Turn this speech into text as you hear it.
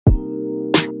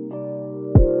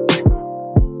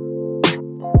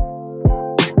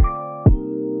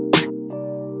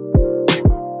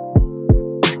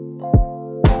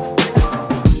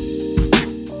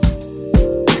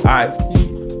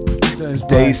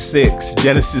Day 6,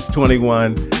 Genesis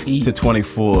 21 to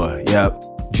 24. Yep.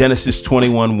 Genesis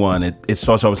 21:1. It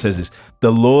starts off and says this.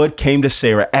 The Lord came to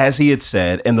Sarah as he had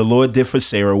said, and the Lord did for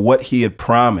Sarah what he had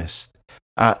promised.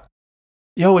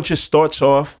 It just starts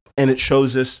off and it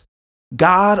shows us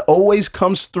God always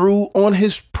comes through on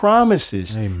his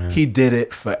promises. Amen. He did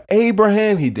it for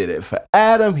Abraham. He did it for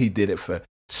Adam. He did it for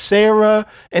Sarah.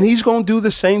 And he's going to do the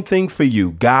same thing for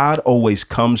you. God always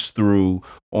comes through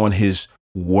on his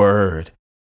word.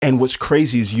 And what's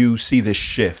crazy is you see this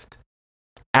shift.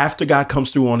 After God comes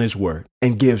through on his word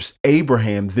and gives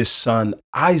Abraham this son,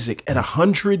 Isaac, at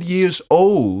 100 years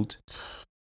old,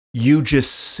 you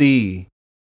just see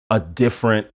a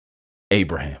different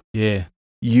Abraham. Yeah.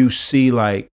 You see,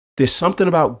 like, there's something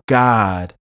about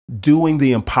God doing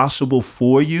the impossible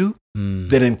for you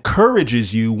that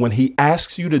encourages you when he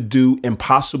asks you to do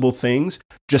impossible things,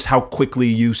 just how quickly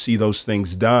you see those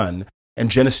things done. And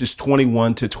Genesis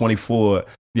 21 to 24,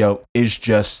 is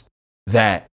just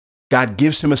that. God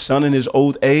gives him a son in his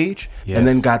old age, and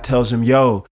then God tells him,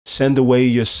 send away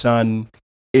your son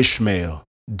Ishmael.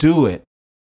 Do it.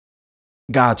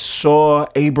 God saw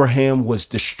Abraham was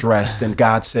distressed, and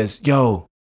God says,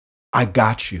 I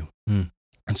got you. And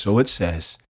so it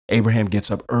says, Abraham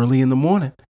gets up early in the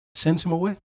morning, sends him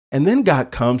away. And then God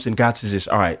comes and God says this,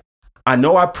 all right, I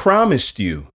know I promised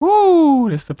you. Woo,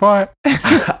 that's the part.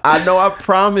 I know I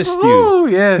promised you. Ooh,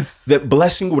 yes. That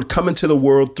blessing would come into the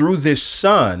world through this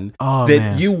son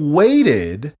you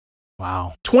waited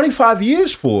 25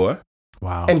 years for.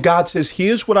 Wow. And God says,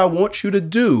 here's what I want you to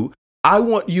do. I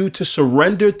want you to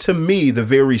surrender to me the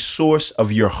very source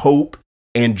of your hope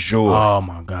and joy. Oh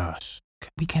my gosh.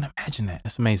 We can't imagine that.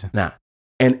 That's amazing. Nah.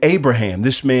 And Abraham,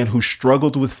 this man who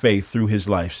struggled with faith through his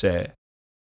life, said,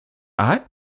 all right.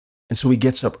 And so he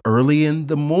gets up early in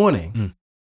the morning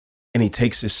and he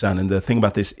takes his son. And the thing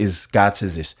about this is God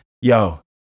says this,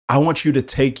 I want you to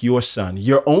take your son,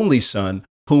 your only son,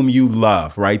 whom you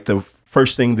love, right? The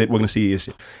first thing that we're going to see is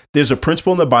there's a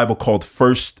principle in the Bible called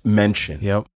first mention.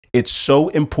 Yep. It's so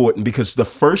important because the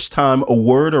first time a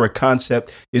word or a concept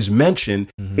is mentioned,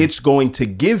 it's going to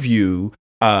give you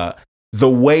the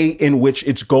way in which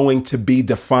it's going to be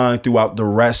defined throughout the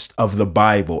rest of the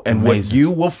Bible. And what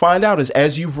you will find out is,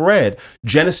 as you've read,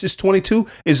 Genesis 22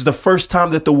 is the first time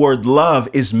that the word love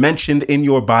is mentioned in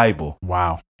your Bible.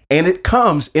 Wow. And it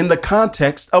comes in the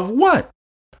context of what?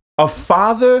 A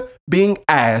father being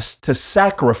asked to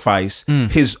sacrifice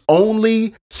his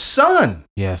only son.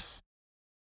 Yes.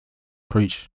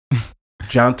 Preach.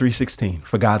 John 3:16,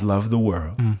 for God loved the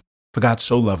world. For God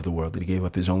so loved the world that he gave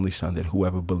up his only son, that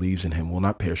whoever believes in him will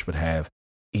not perish but have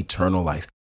eternal life.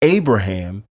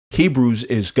 Abraham, Hebrews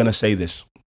is going to say this.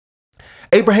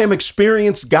 Abraham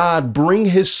experienced God bring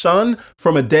his son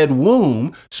from a dead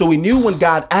womb. So he knew when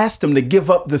God asked him to give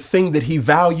up the thing that he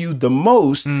valued the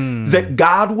most, that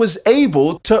God was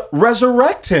able to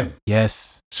resurrect him.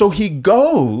 Yes. So he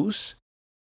goes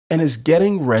and is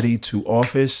getting ready to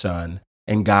offer his son,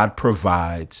 and God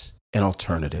provides an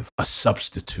alternative, a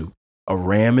substitute, a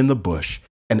ram in the bush,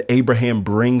 and Abraham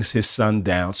brings his son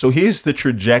down. So here's the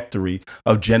trajectory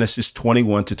of Genesis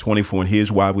 21 to 24, and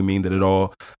here's why we mean that it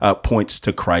all points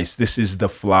to Christ. This is the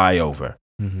flyover.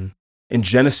 In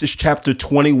Genesis chapter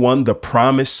 21, the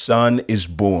promised son is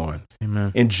born.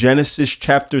 Amen. In Genesis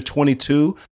chapter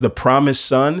 22, the promised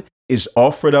son is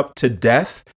offered up to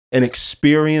death and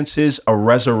experiences a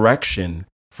resurrection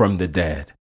from the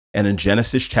dead. And in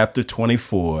Genesis chapter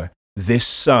 24, this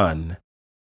son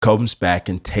comes back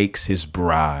and takes his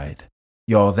bride.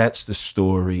 Y'all, that's the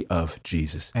story of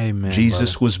Jesus. Amen.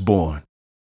 Jesus was born.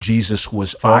 Jesus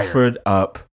was offered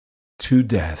up to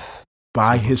death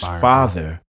by his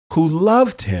father, who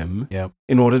loved him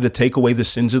in order to take away the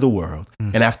sins of the world.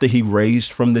 And after he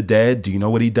raised from the dead, do you know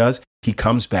what he does? He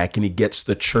comes back and he gets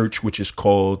the church, which is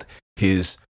called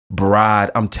his bride.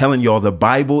 I'm telling y'all, the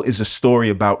Bible is a story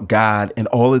about God, and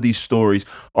all of these stories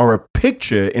are a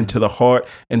picture into the heart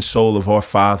and soul of our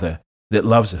Father that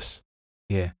loves us.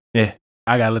 Yeah.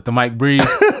 I gotta let the mic breathe.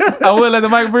 I will let the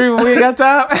mic breathe when we ain't got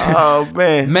time. Oh,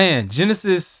 man.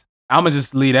 Genesis, I'm gonna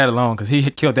just leave that alone because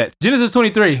he killed that. Genesis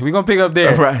 23, we're gonna pick up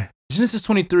there. Right. Genesis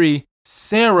 23,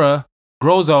 Sarah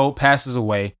grows old, passes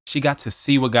away. She got to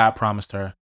see what God promised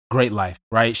her. Great life,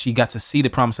 right? She got to see the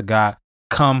promise of God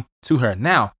come to her.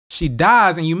 Now, she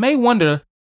dies, and you may wonder,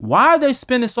 why are they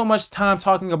spending so much time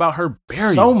talking about her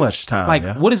burial? So much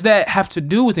time. What does that have to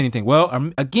do with anything?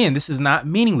 Well, again, this is not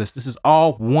meaningless. This is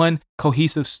all one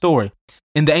cohesive story.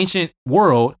 In the ancient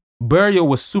world, burial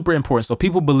was super important. So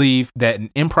people believe that an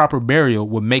improper burial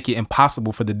would make it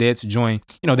impossible for the dead to join,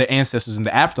 their ancestors in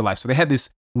the afterlife. So they had this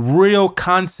real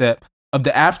concept of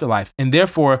the afterlife. And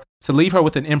therefore, to leave her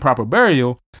with an improper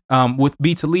burial would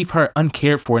be to leave her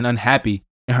uncared for and unhappy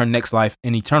in her next life,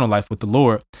 in eternal life with the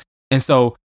Lord. And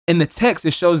so in the text,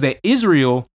 it shows that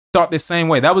Israel thought the same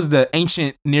way. That was the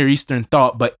ancient Near Eastern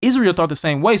thought, but Israel thought the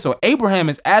same way. So Abraham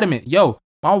is adamant, yo,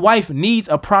 my wife needs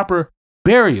a proper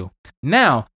burial.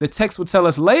 Now, the text will tell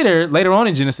us later on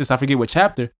in Genesis, I forget what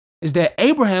chapter, is that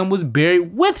Abraham was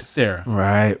buried with Sarah.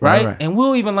 Right. And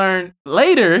we'll even learn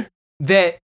later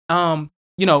that,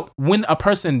 when a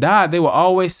person died, they will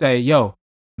always say, yo,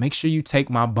 make sure you take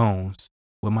my bones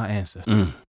with my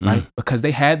ancestors. Right? Because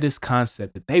they had this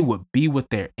concept that they would be with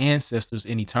their ancestors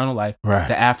in eternal life,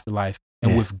 the afterlife,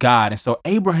 and with God. And so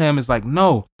Abraham is like,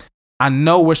 no, I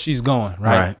know where she's going,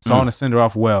 right? So I want to send her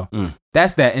off well.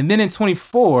 That's that. And then in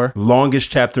 24. Longest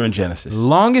chapter in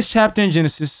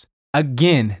Genesis.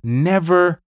 Again,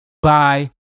 never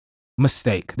by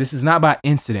mistake. This is not by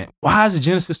incident. Why is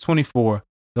Genesis 24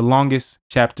 the longest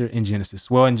chapter in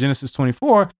Genesis? Well, in Genesis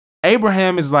 24,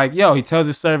 Abraham is like, yo, he tells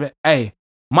his servant, hey,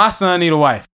 my son need a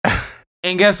wife.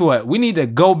 And guess what? We need to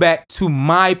go back to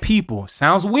my people.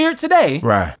 Sounds weird today.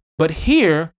 Right. But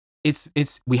here,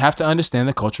 we have to understand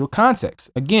the cultural context.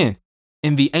 Again,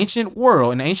 in the ancient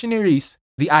world, in the ancient Near East,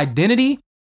 the identity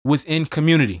was in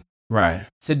community. Right.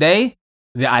 Today,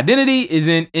 the identity is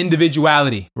in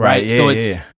individuality. Right. Yeah, so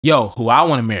it's, yo, who I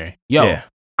want to marry. Yo,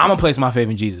 I'm going to place my faith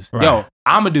in Jesus. Right. Yo,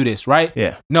 I'm going to do this. Right.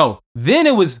 Yeah. No, then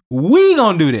it was, we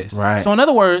going to do this. Right. So in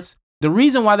other words, the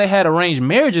reason why they had arranged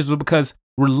marriages was because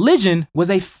religion was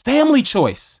a family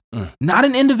choice, not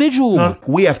an individual. No,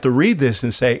 we have to read this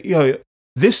and say, yo,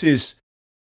 this is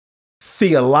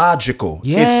theological.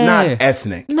 Yeah. It's not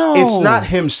ethnic. No. It's not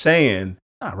him saying,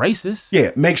 not racist.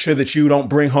 Yeah, make sure that you don't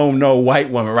bring home no white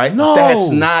woman, right? No. That's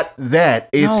not that.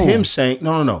 It's him saying,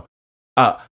 no.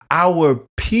 Our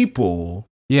people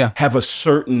have a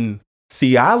certain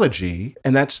theology,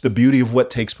 and that's the beauty of what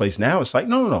takes place now. It's like,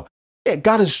 no. Yeah,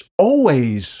 God has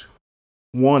always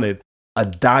wanted a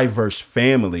diverse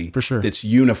family for sure that's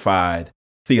unified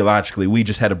theologically. We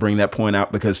just had to bring that point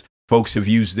out because folks have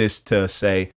used this to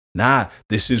say, nah,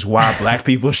 this is why black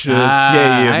people should.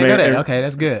 I know that. Okay,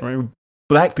 that's good.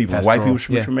 Black people, Pastoral. white people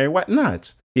should marry white. Nah,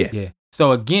 it's yeah.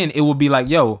 So again, it would be like,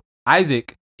 yo,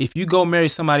 Isaac, if you go marry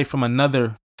somebody from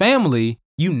another family,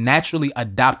 you naturally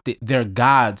adopted their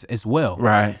gods as well.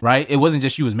 Right. It wasn't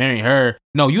just you was marrying her.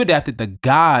 No, you adapted the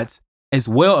gods as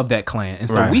well of that clan. And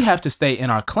so we have to stay in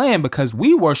our clan because we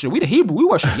the Hebrew, we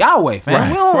worship Yahweh, fam.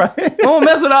 We don't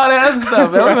mess with all that other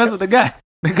stuff, man. We mess with the God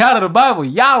of the Bible,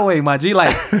 Yahweh, my G.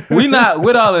 Like, we not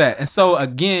with all of that. And so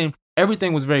again,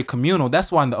 everything was very communal.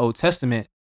 That's why in the Old Testament,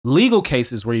 legal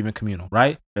cases were even communal,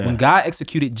 right? Yeah. When God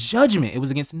executed judgment, it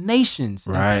was against nations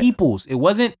and peoples. It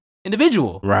wasn't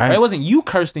individual. Right? It wasn't you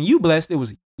cursed and you blessed. It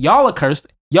was y'all are cursed,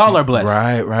 y'all are blessed.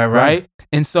 Right?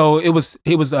 And so it was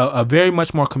a very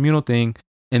much more communal thing.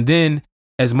 And then,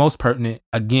 as most pertinent,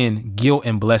 again, guilt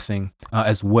and blessing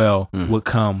as well would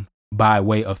come by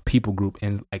way of people group.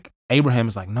 And like Abraham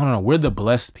is like, no, we're the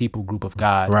blessed people group of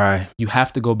God. Right. You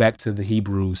have to go back to the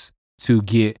Hebrews to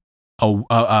get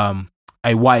a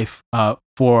wife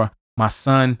for my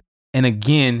son. And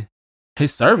again,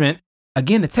 his servant.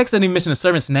 Again, the text doesn't even mention the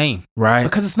servant's name. Right.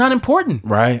 Because it's not important.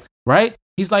 Right.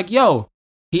 He's like, yo,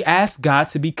 he asked God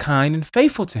to be kind and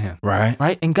faithful to him.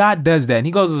 Right. And God does that. And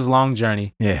he goes on his long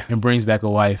journey. Yeah. And brings back a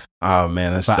wife. Oh,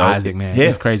 man. That's for dope. Isaac, man. Yeah.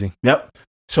 It's crazy. Yep.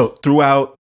 So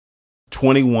throughout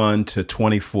 21 to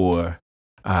 24,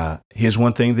 here's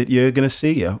one thing that you're going to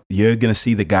see. You're going to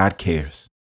see that God cares.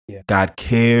 Yeah. God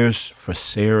cares for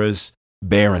Sarah's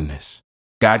barrenness.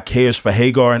 God cares for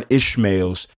Hagar and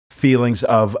Ishmael's feelings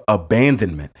of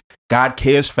abandonment. God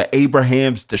cares for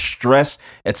Abraham's distress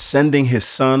at sending his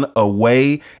son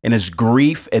away and his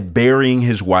grief at burying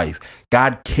his wife.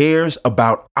 God cares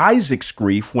about Isaac's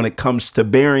grief when it comes to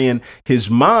burying his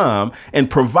mom and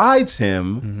provides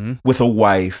him with a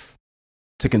wife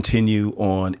to continue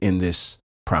on in this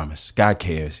promise. God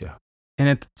cares, yeah.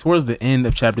 And towards the end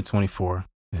of chapter 24,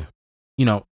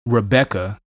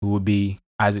 Rebecca, who would be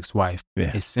Isaac's wife,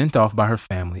 is sent off by her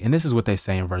family. And this is what they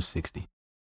say in verse 60.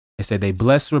 They say, they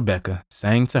blessed Rebecca,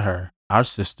 saying to her, our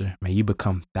sister, may you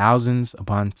become thousands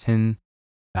upon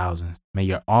 10,000. May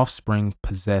your offspring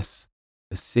possess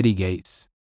the city gates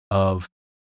of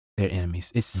their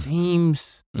enemies. It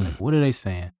seems, like, what are they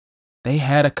saying? They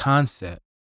had a concept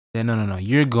that, no,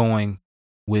 you're going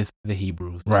with the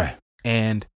Hebrews. Right.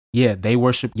 And yeah, they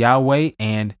worship Yahweh,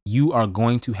 and you are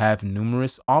going to have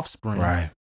numerous offspring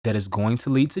that is going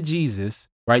to lead to Jesus,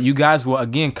 right? You guys will,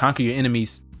 again, conquer your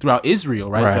enemies throughout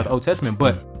Israel, right? Throughout the Old Testament.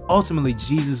 But ultimately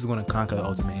Jesus is going to conquer the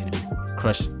ultimate enemy,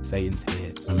 crush Satan's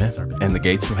head. Amen. And the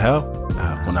gates of hell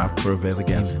will not prevail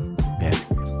against him. Yeah.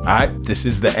 All right. This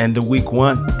is the end of week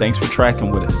 1. Thanks for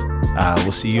tracking with us.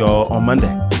 We'll see you all on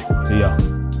Monday. See y'all.